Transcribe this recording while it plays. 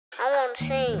wanna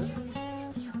sing.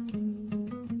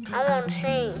 I wanna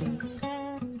sing.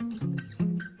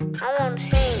 I wanna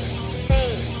sing.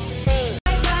 Sing. Sing.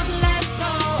 Wake up, let's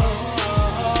go.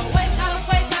 Wake up,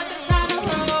 it's time to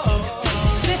roll.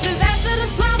 This is after the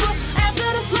slumber,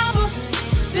 after the slumber.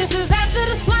 This is after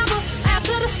the slumber,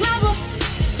 after the slumber.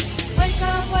 Wake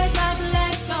up,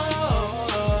 let's go.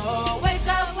 Wake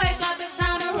up, it's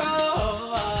time to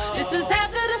roll. This is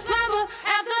after the slumber,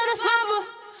 after the slumber.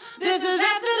 This is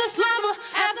after the slumber,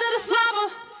 after the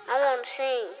slumber. I wanna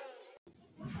sing.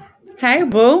 Hey,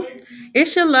 boo.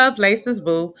 It's your love, Laces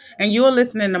Boo, and you are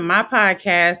listening to my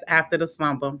podcast, After the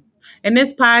Slumber. In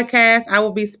this podcast, I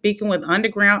will be speaking with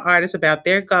underground artists about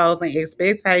their goals and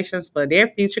expectations for their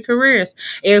future careers,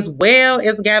 as well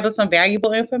as gather some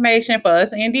valuable information for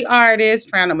us indie artists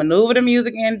trying to maneuver the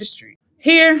music industry.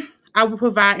 Here, I will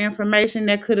provide information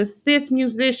that could assist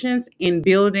musicians in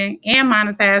building and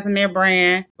monetizing their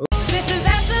brand. This is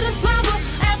after the slumber,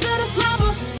 after the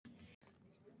slumber.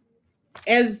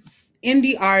 As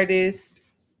indie artists,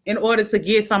 in order to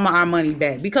get some of our money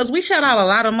back, because we shut out a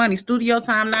lot of money. Studio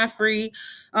time not free,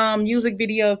 music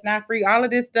videos not free. All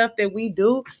of this stuff that we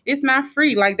do, it's not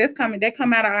free. Like that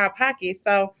come out of our pocket.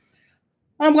 So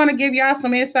I'm gonna give y'all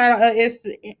some insight. It's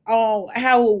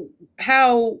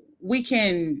how we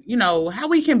can, how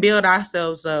we can build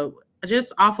ourselves up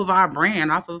just off of our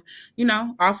brand, off of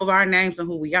our names and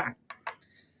who we are.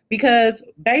 Because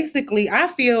basically, I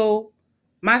feel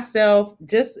myself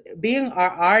just being an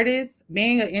artist,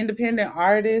 being an independent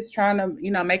artist, trying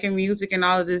to, making music and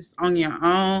all of this on your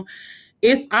own.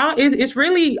 It's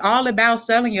really all about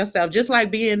selling yourself, just like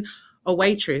being a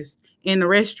waitress in a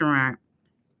restaurant.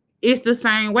 It's the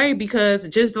same way, because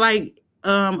just like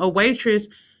a waitress,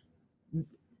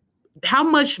 how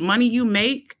much money you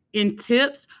make in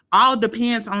tips all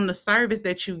depends on the service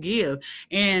that you give.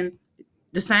 And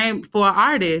the same for an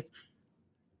artist.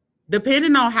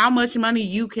 Depending on how much money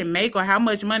you can make or how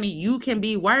much money you can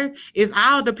be worth is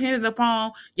all dependent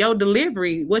upon your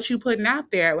delivery, what you putting out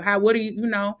there.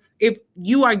 If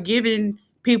you are giving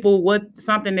people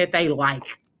something that they like,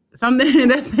 something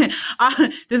that's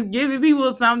just giving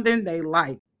people something they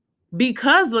like.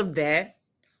 Because of that,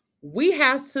 we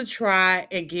have to try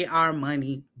and get our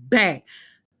money back.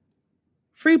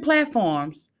 Free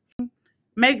platforms.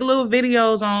 Make little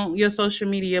videos on your social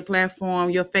media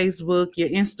platform, your Facebook, your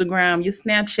Instagram, your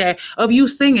Snapchat, of you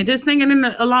singing, just singing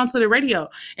along to the radio.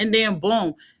 And then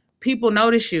boom, people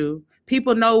notice you.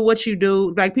 People know what you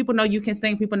do. Like, people know you can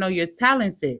sing. People know you're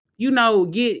talented. Get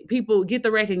the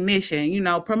recognition,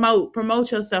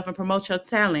 promote yourself and promote your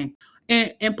talent.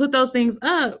 And put those things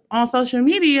up on social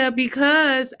media,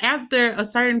 because after a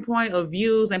certain point of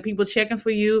views and people checking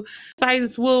for you,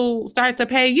 sites will start to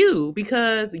pay you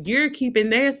because you're keeping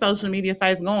their social media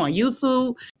sites going.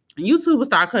 YouTube will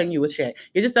start cutting you a check.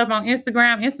 Get your stuff on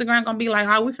Instagram. Instagram gonna be like,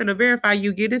 oh, we finna verify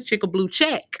you. Get this chick a blue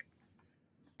check.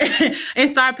 And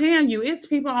start paying you. It's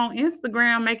people on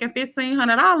Instagram making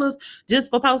 $1,500 just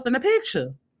for posting a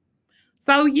picture.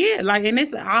 So yeah, and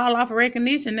it's all off of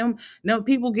recognition. Them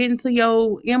people get into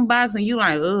your inbox and you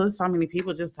like, so many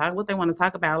people just talk what they want to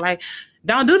talk about. Like,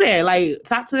 don't do that. Like,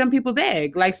 talk to them people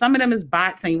back. Like, some of them is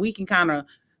bots, and we can kind of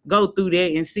go through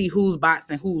that and see who's bots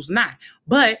and who's not.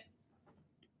 But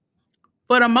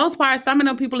for the most part, some of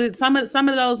them people, some of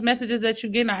those messages that you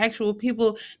get are actual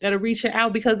people that are reaching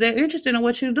out because they're interested in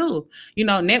what you do.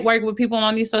 Network with people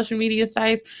on these social media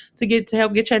sites to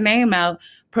help get your name out.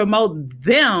 Promote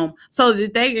them so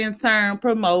that they in turn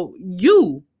promote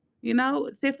you,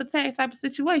 tit for tat type of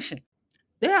situation.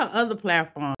 There are other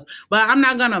platforms, but I'm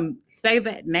not going to say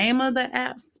that name of the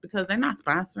apps because they're not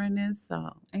sponsoring this,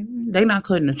 so they're not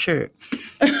cutting the check.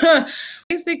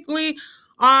 Basically,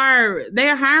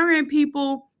 they're hiring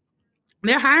people.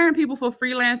 They're hiring people for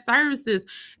freelance services,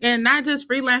 and not just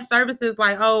freelance services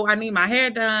like, oh, I need my hair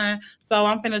done, so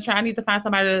I need to find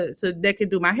somebody that can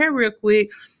do my hair real quick.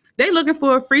 They're looking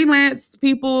for freelance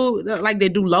people, like they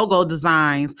do logo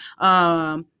designs,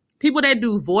 people that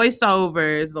do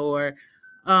voiceovers or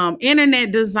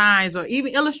internet designs or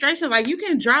even illustrations. Like, you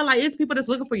can draw. Like, it's people that's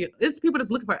looking for you. It's people that's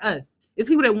looking for us. It's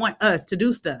people that want us to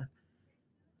do stuff.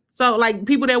 So, like,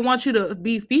 people that want you to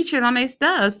be featured on their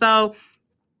stuff. So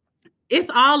it's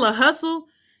all a hustle.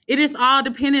 It is all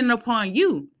dependent upon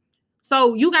you.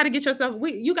 So you got to get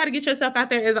yourself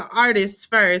out there as an artist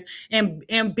first,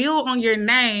 and build on your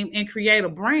name and create a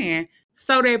brand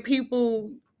so that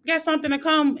people get something to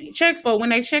come check for when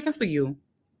they checking for you.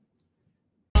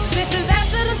 This is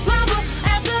after the slumber,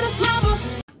 after the slumber.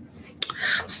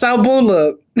 So boo,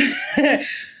 look.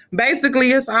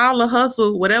 Basically, it's all a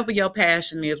hustle, whatever your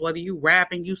passion is, whether you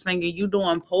rapping, you singing, you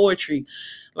doing poetry.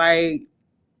 Like,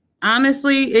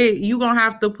 Honestly, you gonna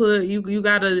have to put you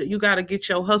gotta get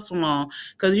your hustle on,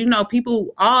 because you know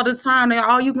people all the time they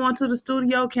all you going to the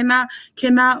studio, can I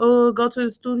go to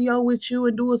the studio with you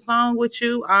and do a song with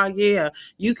you? Yeah,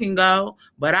 you can go,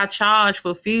 but I charge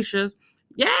for features.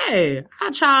 Yeah, I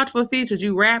charge for features.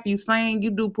 You rap, you sing, you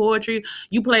do poetry,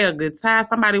 you play a guitar.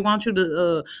 Somebody wants you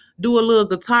to do a little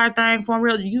guitar thing for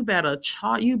real. You better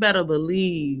charge. You better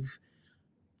believe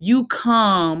you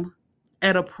come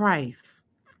at a price.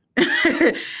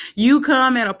 You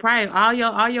come at a price. All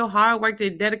your hard work, the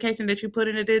dedication that you put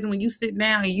into this, when you sit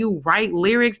down and you write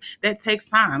lyrics, that takes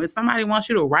time. If somebody wants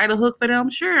you to write a hook for them,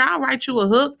 sure, I'll write you a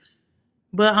hook.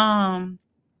 But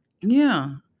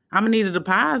yeah, I'm gonna need a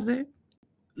deposit.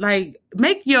 Like,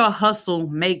 make your hustle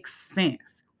make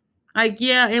sense. Like,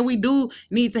 yeah, and we do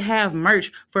need to have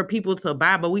merch for people to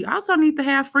buy, but we also need to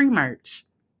have free merch.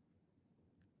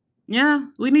 Yeah,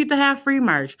 we need to have free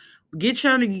merch. Get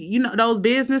your, those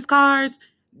business cards.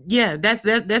 Yeah,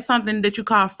 that's something that you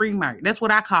call free merch. That's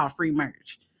what I call free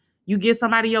merch. You get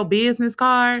somebody your business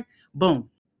card, boom.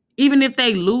 Even if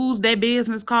they lose their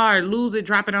business card, lose it,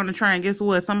 drop it on the train, guess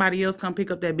what? Somebody else come pick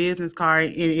up that business card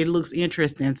and it looks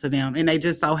interesting to them. And they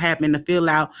just so happen to fill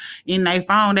out in their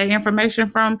phone that information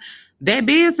from that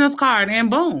business card, and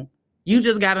boom. You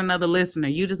just got another listener.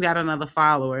 You just got another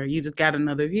follower. You just got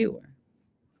another viewer.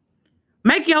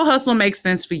 Make your hustle make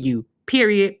sense for you.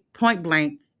 Period. Point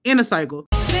blank. In a cycle.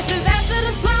 This is after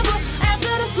the slumber, after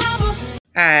the slumber.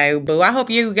 All right, boo. I hope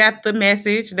you got the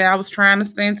message that I was trying to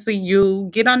send to you.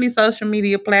 Get on these social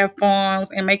media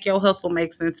platforms and make your hustle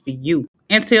make sense for you.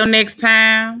 Until next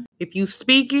time, if you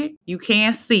speak it, you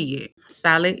can't see it.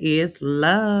 Solid is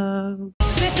love.